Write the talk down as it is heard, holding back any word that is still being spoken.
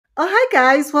Oh, hi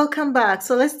guys, welcome back.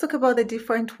 So let's talk about the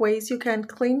different ways you can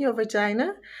clean your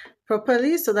vagina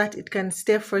properly so that it can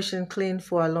stay fresh and clean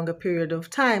for a longer period of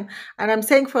time. And I'm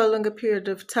saying for a longer period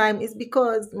of time is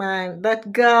because, man,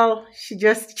 that girl, she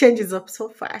just changes up so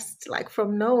fast, like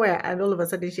from nowhere, and all of a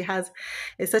sudden she has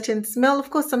a certain smell.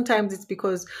 Of course, sometimes it's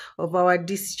because of our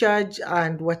discharge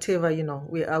and whatever,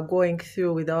 we are going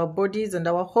through with our bodies and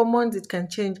our hormones. It can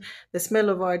change the smell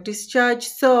of our discharge.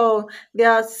 So there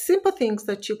are simple things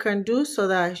that you can do so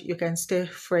that you can stay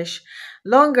fresh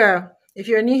longer. If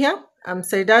you're new here, I'm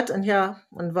Saydat, and here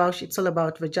on Vowsh, it's all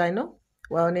about vaginal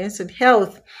wellness and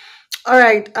health. All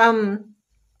right.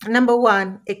 Number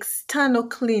one, external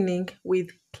cleaning with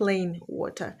plain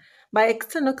water. By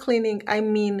external cleaning, I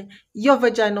mean your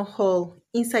vaginal hole,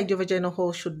 inside your vaginal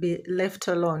hole should be left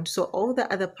alone. So all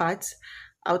the other parts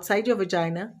outside your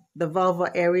vagina, the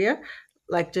vulva area,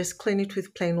 like just clean it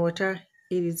with plain water.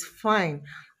 It is fine.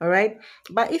 All right.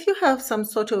 But if you have some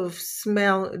sort of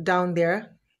smell down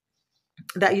there,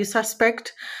 that you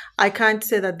suspect, I can't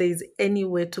say that there is any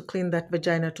way to clean that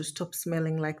vagina to stop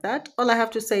smelling like that. All I have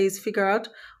to say is figure out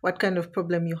what kind of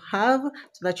problem you have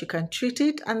so that you can treat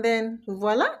it, and then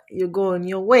voila, you go on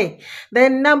your way.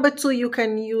 Then, number two, you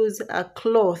can use a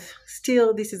cloth.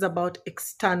 Still, this is about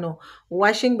external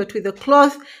washing, but with a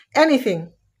cloth,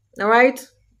 anything, all right?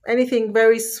 Anything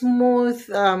very smooth,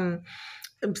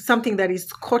 something that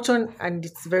is cotton and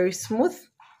it's very smooth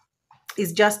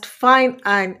is just fine.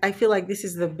 And I feel like this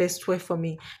is the best way for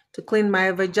me to clean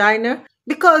my vagina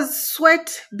because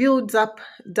sweat builds up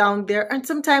down there. And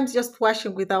sometimes just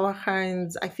washing with our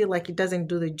hands, I feel like it doesn't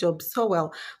do the job so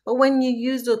well. But when you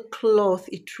use a cloth,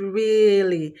 it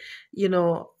really,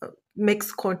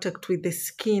 makes contact with the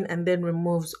skin and then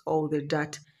removes all the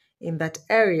dirt in that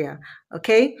area.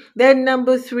 Okay. Then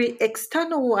number three,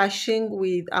 external washing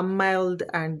with a mild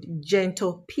and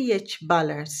gentle pH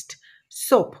balanced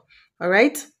soap. All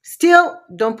right. Still,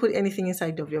 don't put anything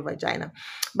inside of your vagina.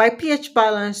 By pH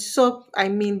balance soap, I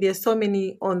mean there's so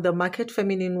many on the market,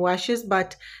 feminine washes,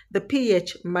 but the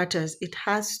pH matters. It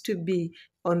has to be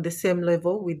on the same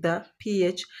level with the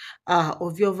pH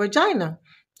of your vagina.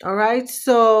 All right.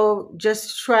 So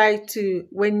just try to,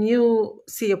 when you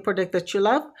see a product that you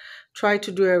love, try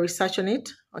to do a research on it.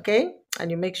 Okay. And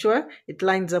you make sure it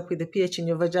lines up with the pH in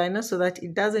your vagina so that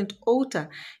it doesn't alter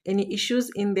any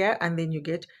issues in there, and then you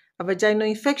get a vaginal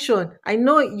infection. I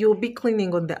know you'll be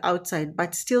cleaning on the outside,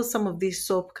 but still some of this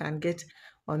soap can get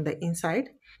on the inside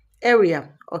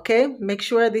area. Okay, make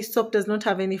sure this soap does not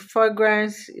have any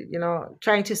fragrance,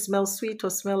 trying to smell sweet or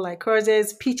smell like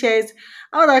roses, peaches,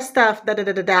 all that stuff. Da da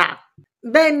da da da.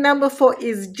 Then number four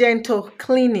is gentle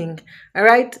cleaning. All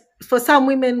right. For some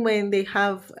women, when they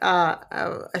have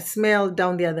a smell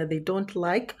down there that they don't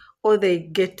like, or they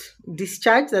get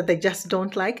discharged that they just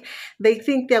don't like, they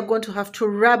think they're going to have to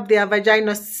rub their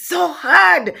vagina so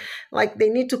hard. Like they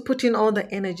need to put in all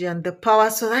the energy and the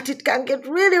power so that it can get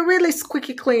really, really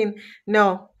squeaky clean.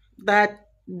 No, that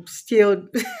still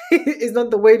is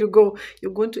not the way to go.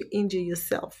 You're going to injure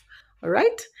yourself. All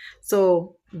right.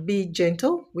 So be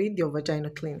gentle with your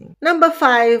vaginal cleaning. Number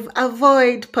five,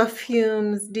 avoid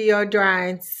perfumes,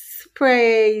 deodorants,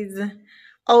 sprays,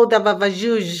 all the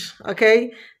vavajuge,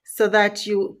 okay? So that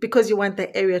because you want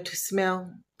the area to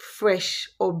smell fresh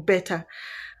or better,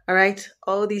 all right?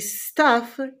 All this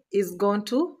stuff is going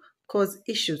to cause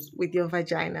issues with your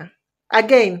vagina.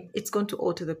 Again, it's going to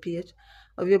alter the pH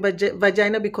of your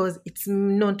vagina because it's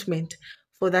not meant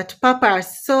for that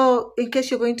purpose. So, in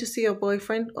case you're going to see your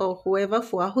boyfriend or whoever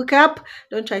for a hookup,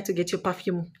 don't try to get your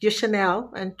perfume, your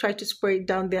Chanel, and try to spray it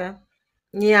down there.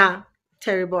 Yeah,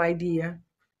 terrible idea.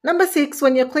 Number six,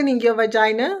 when you're cleaning your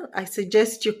vagina, I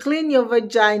suggest you clean your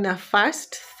vagina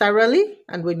first thoroughly.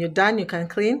 And when you're done, you can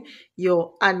clean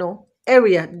your anal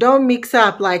area. Don't mix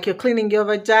up like you're cleaning your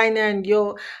vagina and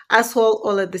your asshole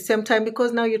all at the same time,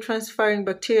 because now you're transferring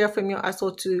bacteria from your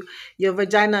asshole to your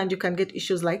vagina and you can get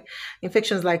issues like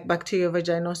infections like bacterial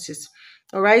vaginosis.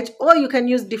 All right. Or you can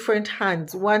use different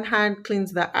hands. One hand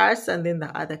cleans the ass and then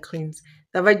the other cleans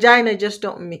the vagina. Just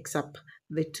don't mix up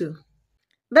the two.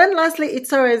 Then lastly,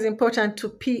 it's always important to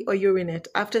pee or urinate.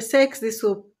 After sex, this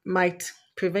might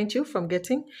prevent you from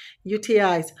getting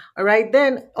UTIs. All right,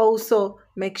 then also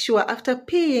make sure after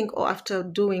peeing or after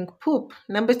doing poop,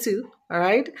 number two, all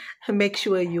right, make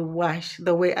sure you wash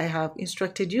the way I have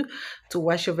instructed you to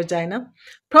wash your vagina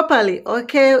properly.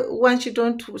 Okay, once you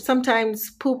don't,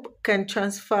 sometimes poop can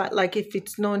transfer, like if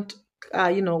it's not,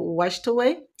 washed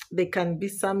away, there can be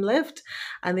some left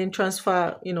and then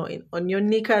transfer, on your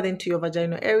knicker, then to your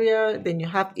vaginal area, then you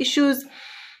have issues.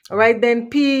 All right, then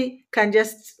pee can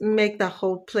just make the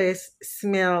whole place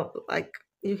smell like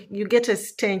you get a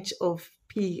stench of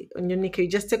pee on your knicker. You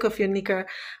just take off your knicker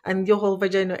and your whole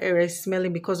vaginal area is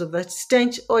smelling because of that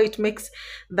stench, or it makes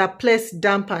that place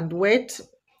damp and wet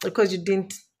because you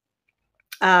didn't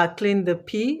clean the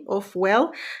pee off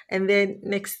well. And then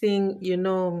next thing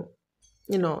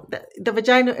the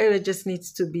vaginal area just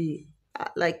needs to be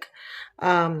like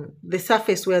the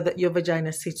surface where your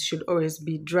vagina sits should always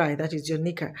be dry. That is your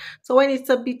knicker. So when it's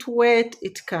a bit wet,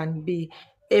 it can be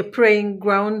a preying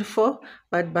ground for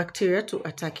bad bacteria to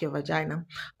attack your vagina.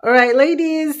 All right,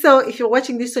 ladies. So if you're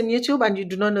watching this on YouTube and you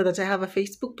do not know that I have a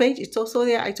Facebook page, it's also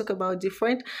there. I talk about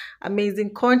different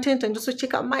amazing content, and also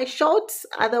check out my shorts.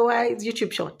 Otherwise,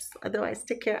 YouTube shorts. Otherwise,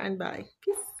 take care and bye.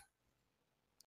 Peace.